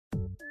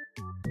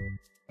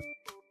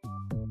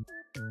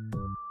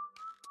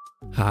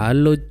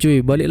Halo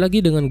cuy, balik lagi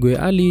dengan gue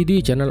Ali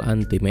di channel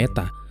Anti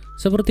Meta.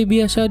 Seperti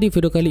biasa di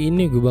video kali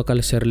ini gue bakal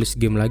share list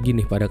game lagi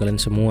nih pada kalian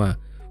semua.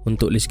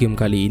 Untuk list game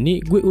kali ini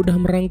gue udah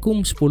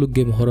merangkum 10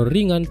 game horor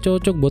ringan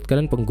cocok buat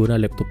kalian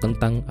pengguna laptop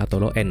kentang atau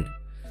low end.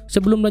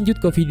 Sebelum lanjut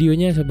ke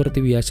videonya,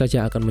 seperti biasa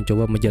saya akan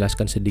mencoba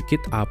menjelaskan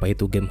sedikit apa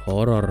itu game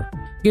horor.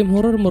 Game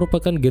horor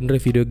merupakan genre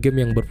video game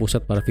yang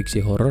berpusat pada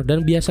fiksi horor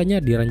dan biasanya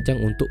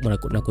dirancang untuk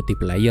menakut-nakuti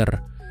player.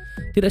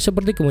 Tidak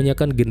seperti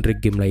kebanyakan genre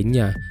game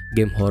lainnya,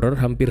 game horor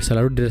hampir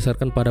selalu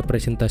didasarkan pada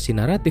presentasi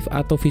naratif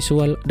atau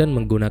visual dan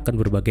menggunakan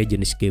berbagai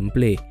jenis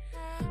gameplay.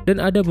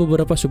 Dan ada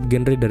beberapa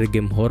subgenre dari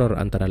game horor,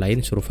 antara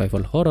lain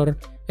survival horror,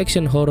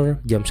 action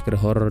horror, jumpscare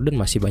horror, dan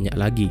masih banyak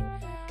lagi.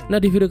 Nah,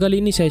 di video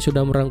kali ini saya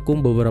sudah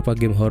merangkum beberapa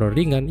game horor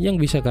ringan yang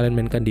bisa kalian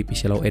mainkan di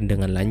PC low end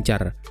dengan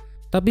lancar.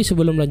 Tapi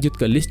sebelum lanjut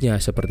ke listnya,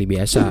 seperti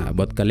biasa,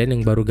 buat kalian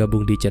yang baru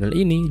gabung di channel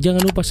ini,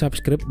 jangan lupa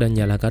subscribe dan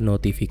nyalakan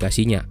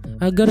notifikasinya,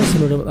 agar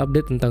selalu dapat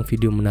update tentang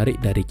video menarik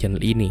dari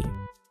channel ini.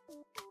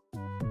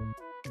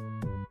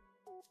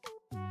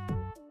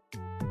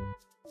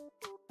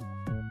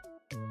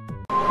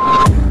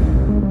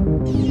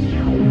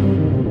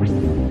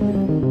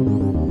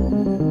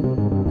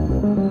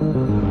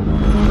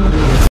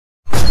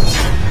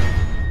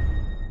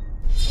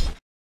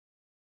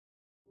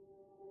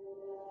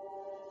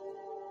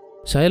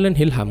 Silent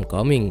Hill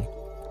Homecoming.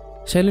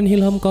 Silent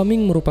Hill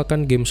Homecoming merupakan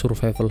game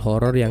survival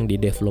horror yang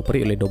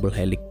dideveloperi oleh Double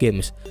Helix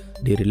Games.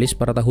 Dirilis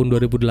pada tahun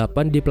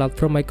 2008 di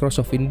platform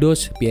Microsoft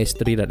Windows,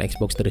 PS3, dan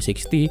Xbox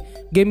 360,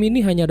 game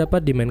ini hanya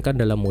dapat dimainkan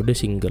dalam mode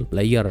single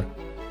player.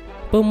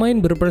 Pemain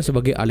berperan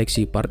sebagai Alex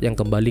Shepard yang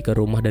kembali ke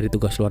rumah dari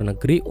tugas luar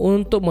negeri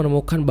untuk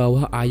menemukan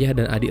bahwa ayah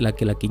dan adik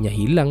laki-lakinya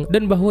hilang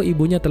dan bahwa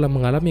ibunya telah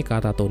mengalami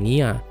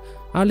katatonia.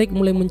 Alex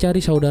mulai mencari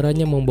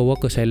saudaranya membawa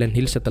ke Silent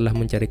Hill setelah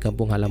mencari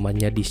kampung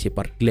halamannya di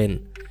Shepard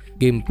Glen.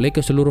 Gameplay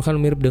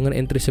keseluruhan mirip dengan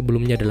entry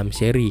sebelumnya dalam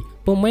seri.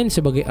 Pemain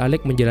sebagai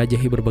Alex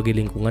menjelajahi berbagai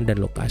lingkungan dan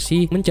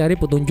lokasi, mencari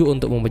petunjuk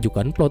untuk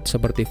memajukan plot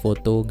seperti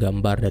foto,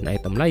 gambar, dan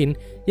item lain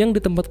yang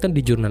ditempatkan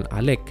di jurnal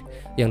Alex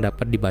yang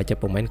dapat dibaca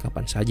pemain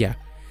kapan saja.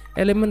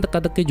 Elemen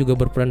teka-teki juga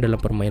berperan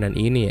dalam permainan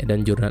ini,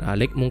 dan jurnal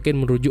Alex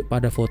mungkin merujuk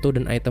pada foto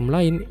dan item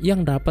lain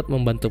yang dapat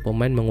membantu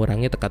pemain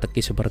mengurangi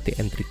teka-teki seperti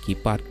entry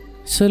keypad.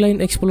 Selain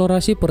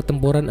eksplorasi,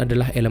 pertempuran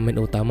adalah elemen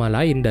utama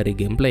lain dari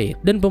gameplay,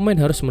 dan pemain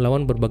harus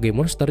melawan berbagai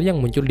monster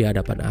yang muncul di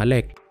hadapan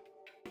Alex.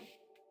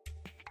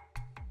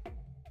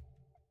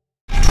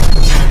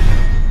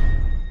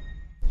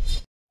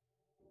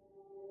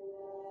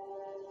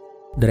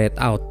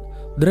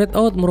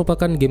 Dreadout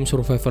merupakan game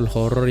survival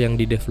horror yang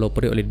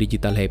dideveloperi oleh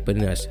Digital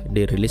Happiness.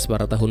 Dirilis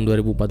pada tahun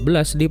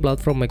 2014 di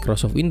platform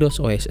Microsoft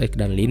Windows, OS X,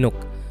 dan Linux.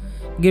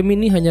 Game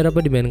ini hanya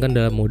dapat dimainkan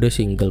dalam mode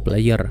single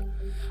player.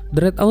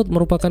 Dreadout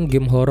merupakan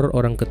game horor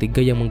orang ketiga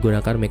yang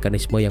menggunakan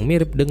mekanisme yang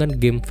mirip dengan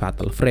game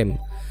Fatal Frame.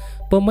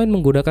 Pemain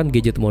menggunakan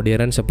gadget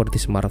modern seperti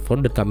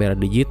smartphone dan kamera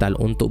digital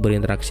untuk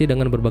berinteraksi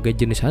dengan berbagai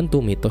jenis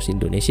hantu mitos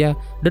Indonesia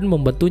dan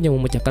membantunya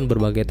memecahkan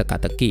berbagai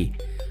teka-teki.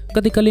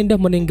 Ketika Linda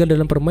meninggal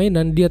dalam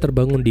permainan, dia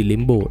terbangun di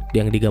limbo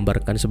yang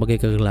digambarkan sebagai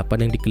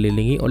kegelapan yang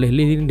dikelilingi oleh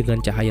lilin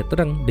dengan cahaya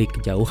terang dari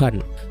kejauhan.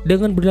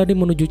 Dengan berlari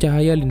menuju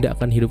cahaya, Linda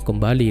akan hidup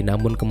kembali,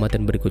 namun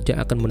kematian berikutnya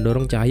akan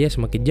mendorong cahaya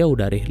semakin jauh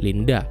dari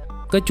Linda.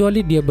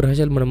 Kecuali dia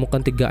berhasil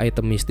menemukan 3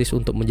 item mistis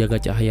untuk menjaga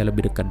cahaya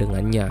lebih dekat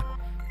dengannya.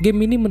 Game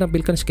ini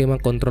menampilkan skema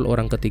kontrol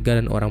orang ketiga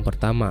dan orang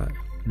pertama,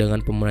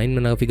 dengan pemain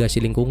menavigasi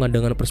lingkungan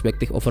dengan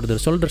perspektif over the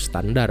shoulder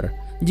standar.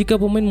 Jika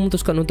pemain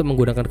memutuskan untuk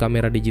menggunakan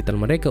kamera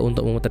digital mereka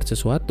untuk memotret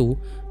sesuatu,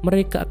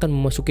 mereka akan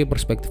memasuki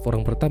perspektif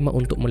orang pertama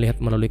untuk melihat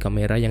melalui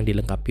kamera yang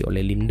dilengkapi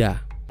oleh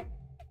Linda.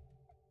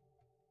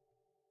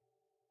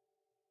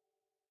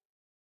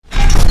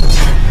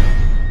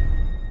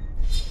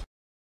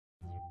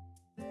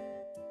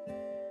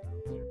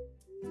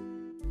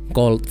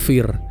 Cold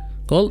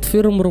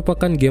Fear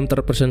merupakan game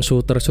third-person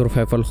shooter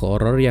survival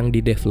horror yang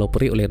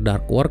dideveloperi oleh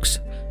Darkworks.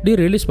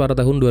 Dirilis pada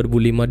tahun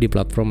 2005 di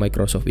platform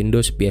Microsoft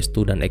Windows,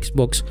 PS2, dan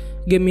Xbox.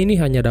 Game ini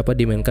hanya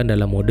dapat dimainkan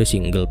dalam mode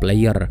single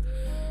player.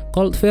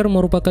 Cold Fear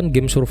merupakan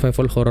game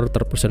survival horror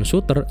third-person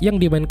shooter yang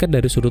dimainkan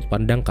dari sudut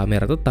pandang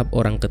kamera tetap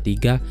orang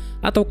ketiga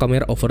atau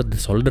kamera over the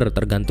shoulder,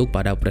 tergantung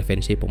pada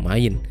preferensi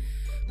pemain.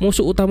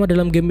 Musuh utama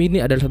dalam game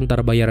ini adalah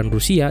tentara bayaran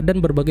Rusia dan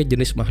berbagai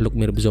jenis makhluk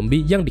mirip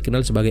zombie yang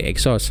dikenal sebagai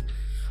exos.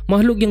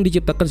 Makhluk yang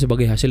diciptakan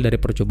sebagai hasil dari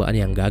percobaan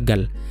yang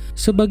gagal.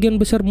 Sebagian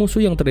besar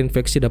musuh yang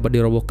terinfeksi dapat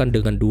dirobohkan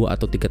dengan 2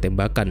 atau 3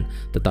 tembakan,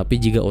 tetapi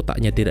jika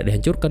otaknya tidak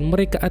dihancurkan,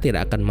 mereka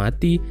tidak akan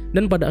mati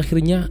dan pada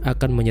akhirnya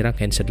akan menyerang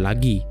Hansen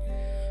lagi.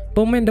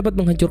 Pemain dapat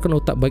menghancurkan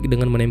otak baik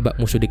dengan menembak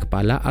musuh di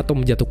kepala atau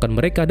menjatuhkan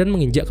mereka dan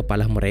menginjak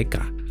kepala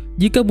mereka.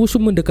 Jika musuh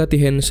mendekati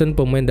Hansen,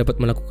 pemain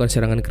dapat melakukan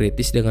serangan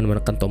kritis dengan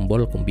menekan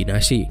tombol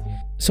kombinasi.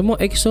 Semua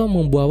exo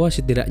membawa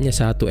setidaknya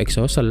 1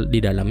 exosel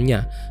di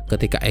dalamnya.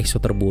 Ketika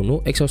exo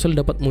terbunuh, exosel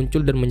dapat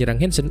muncul dan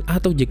menyerang Hansen,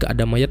 atau jika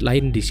ada mayat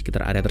lain di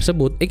sekitar area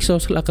tersebut,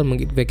 exosel akan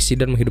menginfeksi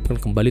dan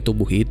menghidupkan kembali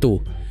tubuh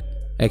itu.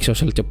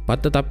 Exosel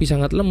cepat tetapi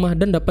sangat lemah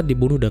dan dapat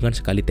dibunuh dengan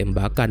sekali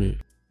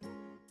tembakan.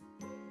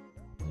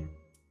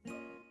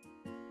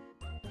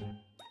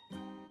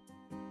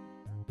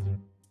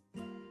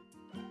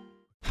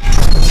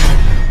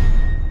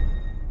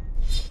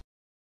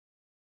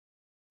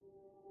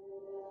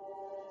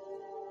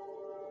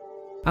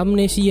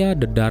 Amnesia: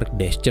 The Dark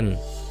Descent.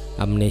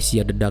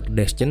 Amnesia: The Dark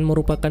Descent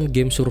merupakan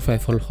game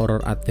survival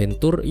horror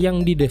adventure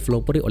yang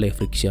dideveloperi oleh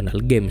Frictional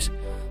Games.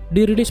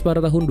 Dirilis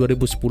pada tahun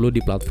 2010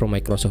 di platform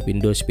Microsoft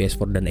Windows,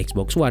 PS4, dan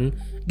Xbox One,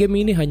 game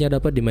ini hanya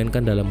dapat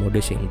dimainkan dalam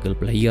mode single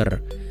player.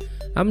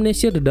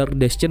 Amnesia: The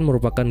Dark Descent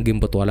merupakan game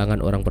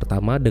petualangan orang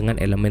pertama dengan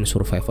elemen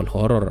survival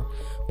horror.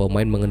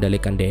 Pemain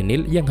mengendalikan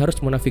Daniel yang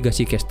harus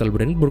menavigasi Castle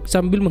Brandenburg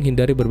sambil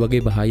menghindari berbagai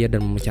bahaya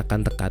dan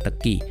memecahkan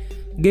teka-teki.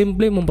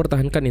 Gameplay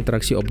mempertahankan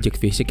interaksi objek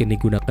fisik yang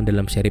digunakan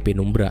dalam seri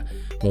Penumbra,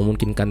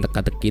 memungkinkan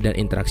teka-teki dan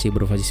interaksi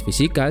berbasis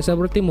fisika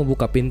seperti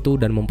membuka pintu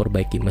dan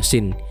memperbaiki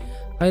mesin.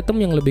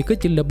 Item yang lebih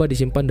kecil dapat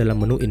disimpan dalam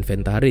menu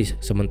inventaris,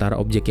 sementara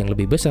objek yang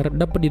lebih besar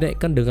dapat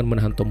dinaikkan dengan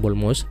menahan tombol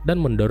mouse dan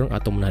mendorong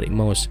atau menarik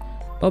mouse.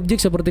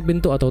 Objek seperti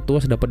pintu atau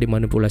tuas dapat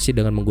dimanipulasi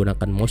dengan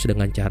menggunakan mouse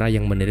dengan cara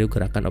yang meniru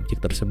gerakan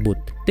objek tersebut.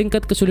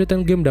 Tingkat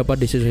kesulitan game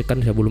dapat disesuaikan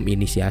sebelum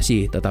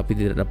inisiasi, tetapi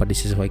tidak dapat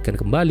disesuaikan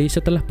kembali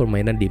setelah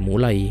permainan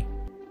dimulai.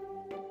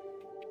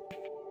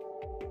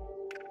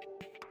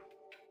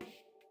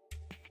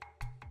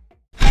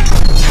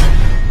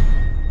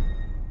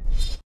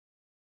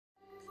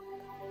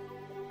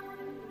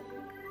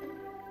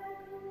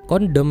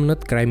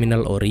 Condemned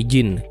Criminal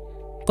Origin.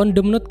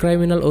 Condemned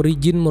Criminal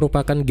Origin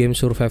merupakan game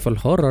survival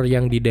horror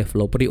yang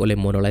dideveloperi oleh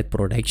Monolith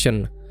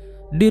Production.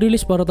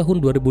 Dirilis pada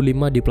tahun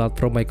 2005 di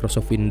platform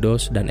Microsoft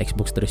Windows dan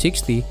Xbox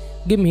 360,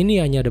 game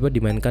ini hanya dapat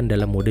dimainkan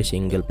dalam mode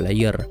single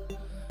player.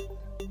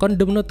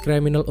 Condemned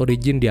Criminal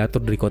Origin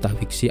diatur dari kota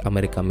fiksi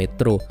Amerika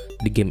Metro.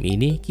 Di game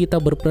ini, kita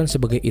berperan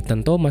sebagai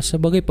Ethan Thomas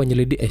sebagai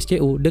penyelidik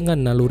SCU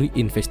dengan naluri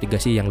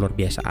investigasi yang luar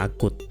biasa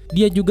akut.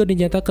 Dia juga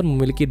dinyatakan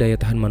memiliki daya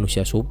tahan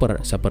manusia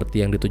super,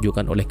 seperti yang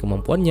ditujukan oleh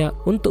kemampuannya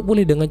untuk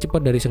pulih dengan cepat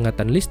dari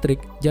sengatan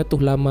listrik,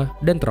 jatuh lama,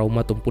 dan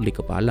trauma tumpul di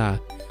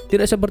kepala.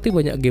 Tidak seperti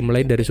banyak game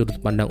lain dari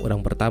sudut pandang orang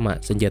pertama,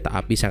 senjata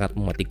api sangat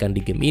mematikan di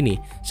game ini,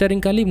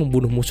 seringkali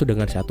membunuh musuh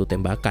dengan satu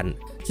tembakan.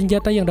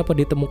 Senjata yang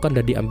dapat ditemukan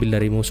dan diambil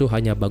dari musuh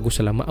hanya bagus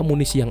selama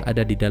amunisi yang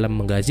ada di dalam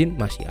magazin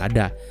masih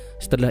ada.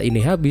 Setelah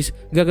ini habis,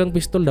 gagang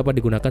pistol dapat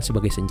digunakan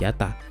sebagai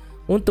senjata.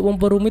 Untuk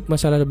memperumit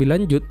masalah lebih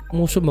lanjut,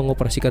 musuh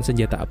mengoperasikan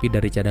senjata api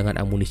dari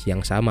cadangan amunisi yang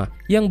sama,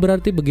 yang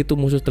berarti begitu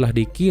musuh telah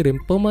dikirim,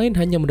 pemain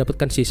hanya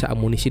mendapatkan sisa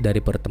amunisi dari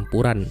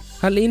pertempuran.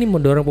 Hal ini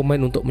mendorong pemain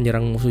untuk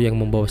menyerang musuh yang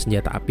membawa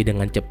senjata api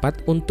dengan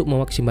cepat untuk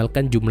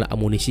memaksimalkan jumlah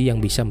amunisi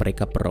yang bisa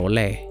mereka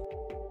peroleh.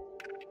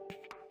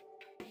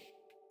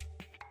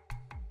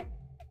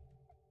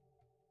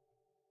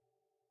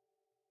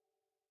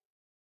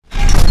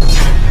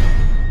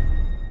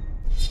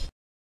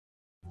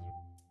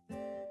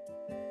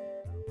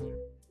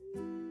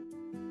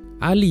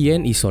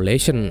 Alien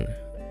Isolation.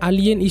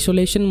 Alien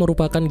Isolation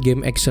merupakan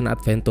game action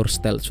adventure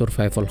stealth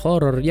survival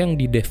horror yang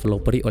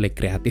dideveloperi oleh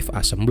Creative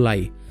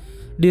Assembly.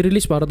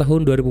 Dirilis pada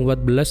tahun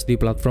 2014 di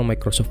platform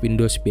Microsoft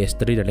Windows,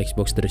 PS3, dan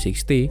Xbox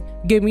 360,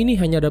 game ini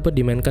hanya dapat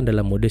dimainkan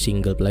dalam mode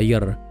single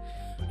player.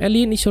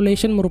 Alien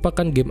Isolation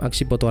merupakan game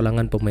aksi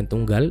petualangan pemain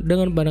tunggal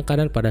dengan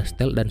penekanan pada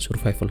stealth dan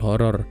survival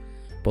horror.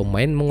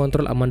 Pemain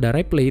mengontrol Amanda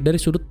Ripley dari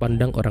sudut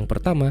pandang orang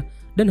pertama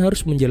dan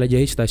harus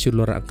menjelajahi stasiun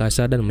luar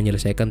angkasa dan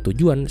menyelesaikan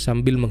tujuan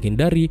sambil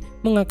menghindari,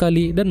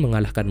 mengakali, dan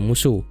mengalahkan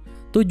musuh.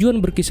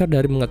 Tujuan berkisar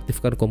dari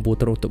mengaktifkan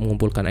komputer untuk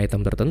mengumpulkan item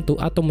tertentu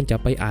atau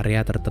mencapai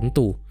area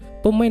tertentu.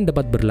 Pemain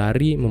dapat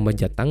berlari,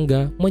 memanjat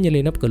tangga,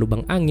 menyelinap ke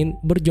lubang angin,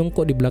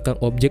 berjongkok di belakang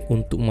objek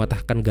untuk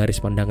mematahkan garis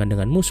pandangan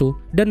dengan musuh,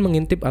 dan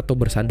mengintip atau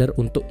bersandar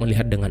untuk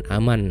melihat dengan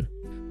aman.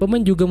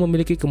 Pemain juga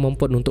memiliki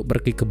kemampuan untuk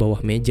pergi ke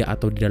bawah meja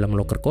atau di dalam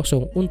loker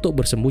kosong untuk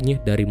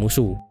bersembunyi dari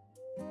musuh.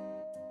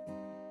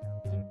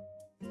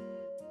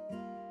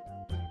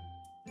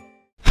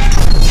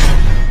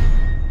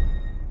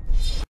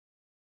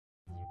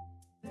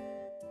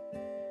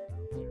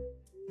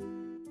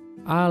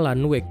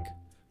 Alan Wake.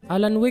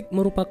 Alan Wake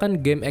merupakan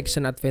game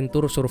action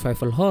adventure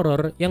survival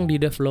horror yang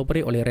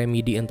dideveloperi oleh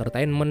Remedy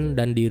Entertainment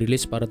dan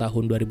dirilis pada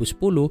tahun 2010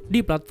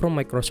 di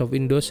platform Microsoft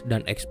Windows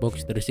dan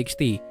Xbox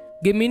 360.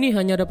 Game ini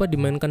hanya dapat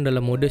dimainkan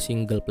dalam mode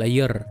single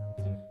player.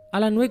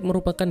 Alan Wake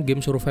merupakan game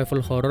survival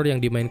horror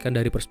yang dimainkan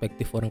dari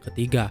perspektif orang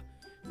ketiga.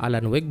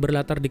 Alan Wake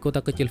berlatar di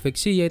kota kecil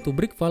fiksi yaitu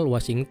Brickville,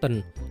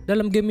 Washington.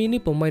 Dalam game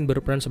ini pemain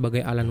berperan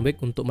sebagai Alan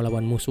Wake untuk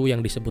melawan musuh yang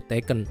disebut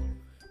Taken.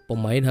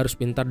 Pemain harus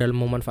pintar dalam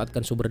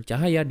memanfaatkan sumber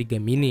cahaya di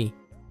game ini.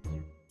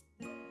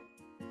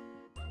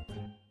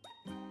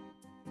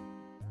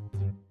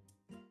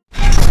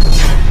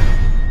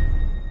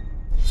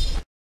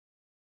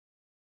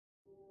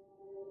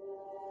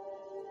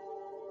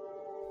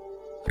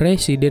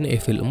 Resident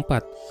Evil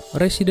 4.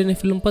 Resident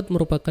Evil 4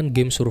 merupakan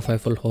game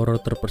survival horror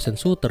third-person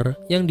shooter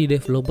yang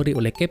dideveloperi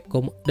oleh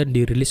Capcom dan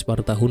dirilis pada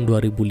tahun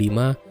 2005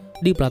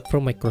 di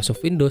platform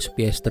Microsoft Windows,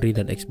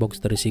 PS3, dan Xbox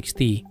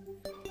 360.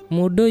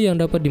 Mode yang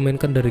dapat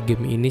dimainkan dari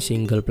game ini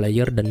single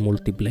player dan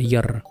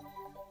multiplayer.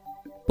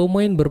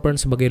 Pemain berperan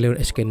sebagai Leon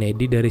S.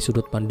 Kennedy dari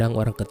sudut pandang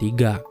orang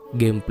ketiga.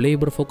 Gameplay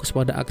berfokus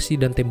pada aksi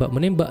dan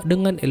tembak-menembak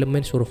dengan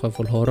elemen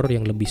survival horror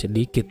yang lebih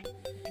sedikit.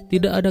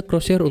 Tidak ada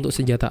crosshair untuk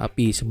senjata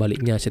api,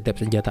 sebaliknya setiap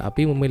senjata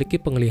api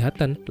memiliki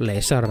penglihatan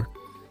laser.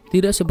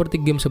 Tidak seperti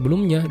game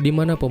sebelumnya di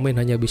mana pemain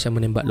hanya bisa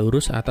menembak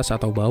lurus, atas,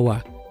 atau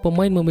bawah.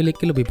 pemain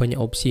memiliki lebih banyak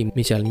opsi.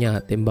 Misalnya,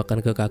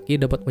 tembakan ke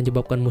kaki dapat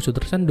menyebabkan musuh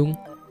tersandung,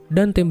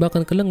 dan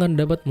tembakan ke lengan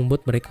dapat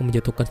membuat mereka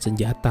menjatuhkan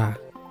senjata.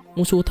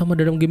 Musuh utama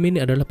dalam game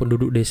ini adalah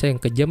penduduk desa yang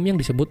kejam yang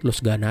disebut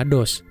Los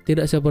Ganados.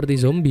 Tidak seperti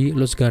zombie,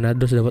 Los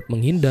Ganados dapat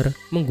menghindar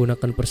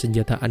menggunakan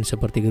persenjataan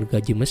seperti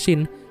gergaji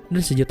mesin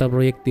dan senjata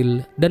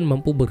proyektil, dan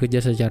mampu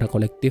bekerja secara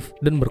kolektif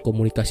dan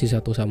berkomunikasi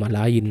satu sama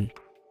lain.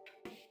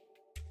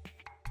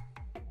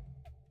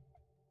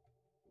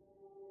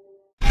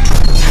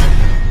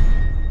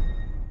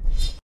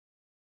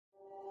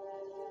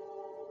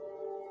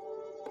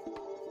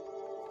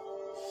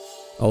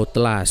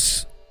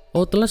 Outlast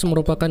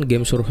merupakan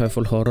game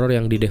survival horror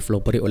yang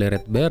dideveloperi oleh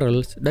Red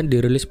Barrel dan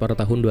dirilis pada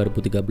tahun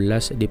 2013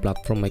 di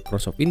platform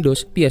Microsoft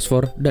Windows,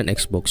 PS4, dan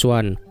Xbox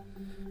One.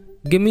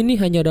 Game ini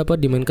hanya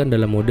dapat dimainkan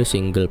dalam mode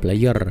single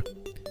player.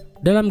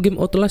 Dalam game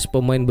Outlast,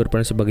 pemain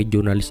berperan sebagai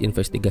jurnalis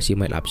investigasi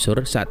Mike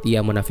Absur saat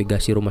ia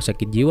menavigasi rumah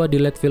sakit jiwa di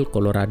Leadville,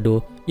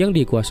 Colorado yang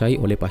dikuasai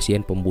oleh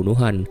pasien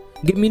pembunuhan.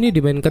 Game ini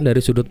dimainkan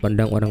dari sudut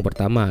pandang orang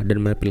pertama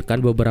dan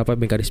menampilkan beberapa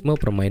mekanisme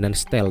permainan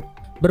stealth.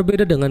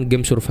 Berbeda dengan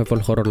game survival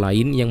horror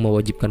lain yang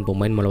mewajibkan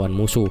pemain melawan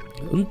musuh.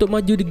 Untuk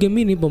maju di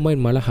game ini, pemain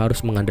malah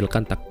harus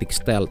mengandalkan taktik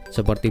stealth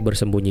seperti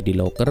bersembunyi di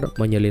loker,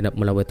 menyelinap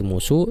melewati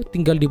musuh,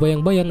 tinggal di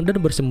bayang-bayang, dan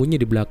bersembunyi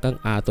di belakang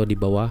atau di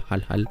bawah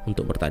hal-hal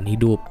untuk bertahan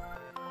hidup.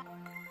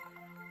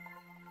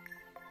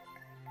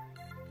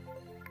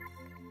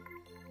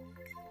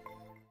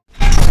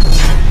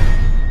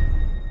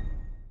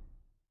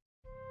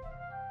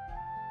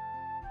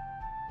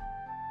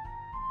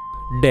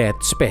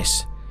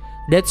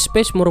 Dead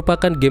Space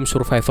merupakan game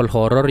survival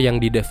horror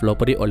yang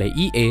dideveloperi oleh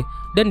EA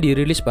dan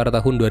dirilis pada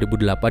tahun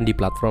 2008 di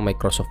platform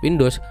Microsoft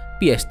Windows,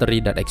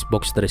 PS3, dan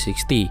Xbox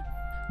 360.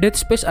 Dead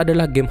Space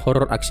adalah game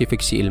horror aksi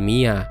fiksi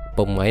ilmiah.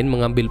 Pemain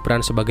mengambil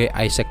peran sebagai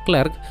Isaac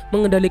Clarke,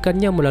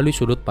 mengendalikannya melalui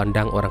sudut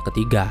pandang orang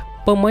ketiga.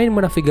 Pemain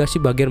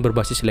menavigasi bagian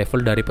berbasis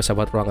level dari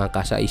pesawat ruang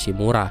angkasa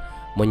Ishimura,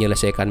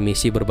 menyelesaikan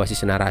misi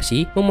berbasis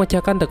narasi,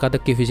 memecahkan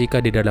teka-teki fisika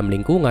di dalam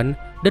lingkungan,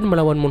 dan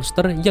melawan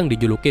monster yang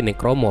dijuluki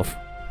Necromorph.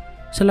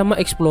 Selama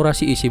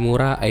eksplorasi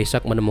Ishimura,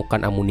 Isaac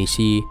menemukan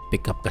amunisi,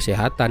 pickup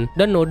kesehatan,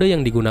 dan node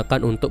yang digunakan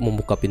untuk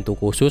membuka pintu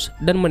khusus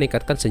dan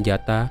meningkatkan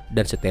senjata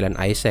dan setelan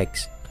Isaac.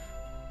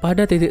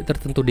 Pada titik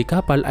tertentu di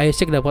kapal,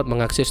 Isaac dapat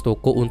mengakses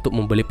toko untuk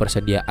membeli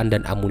persediaan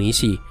dan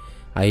amunisi.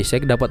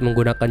 Isaac dapat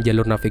menggunakan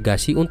jalur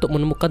navigasi untuk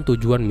menemukan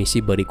tujuan misi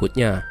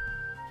berikutnya.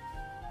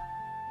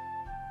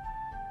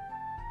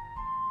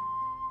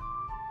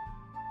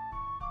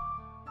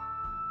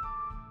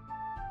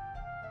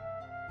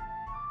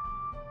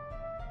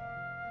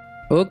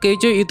 Oke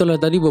cuy, itulah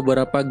tadi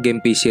beberapa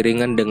game PC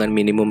ringan dengan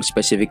minimum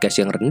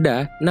spesifikasi yang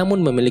rendah namun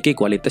memiliki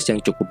kualitas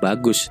yang cukup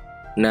bagus.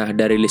 Nah,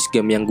 dari list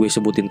game yang gue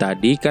sebutin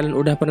tadi, kalian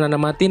udah pernah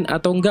namatin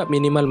atau enggak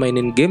minimal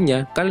mainin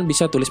gamenya? Kalian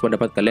bisa tulis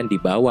pendapat kalian di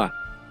bawah.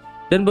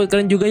 Dan buat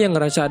kalian juga yang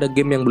ngerasa ada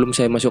game yang belum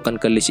saya masukkan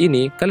ke list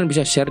ini, kalian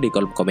bisa share di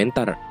kolom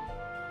komentar.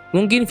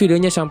 Mungkin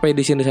videonya sampai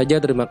di sini saja.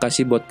 Terima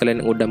kasih buat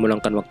kalian yang udah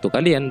meluangkan waktu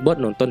kalian buat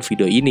nonton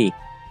video ini.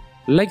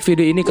 Like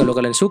video ini kalau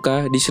kalian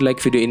suka,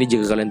 dislike video ini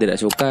jika kalian tidak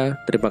suka.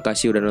 Terima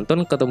kasih udah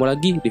nonton, ketemu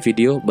lagi di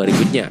video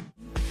berikutnya.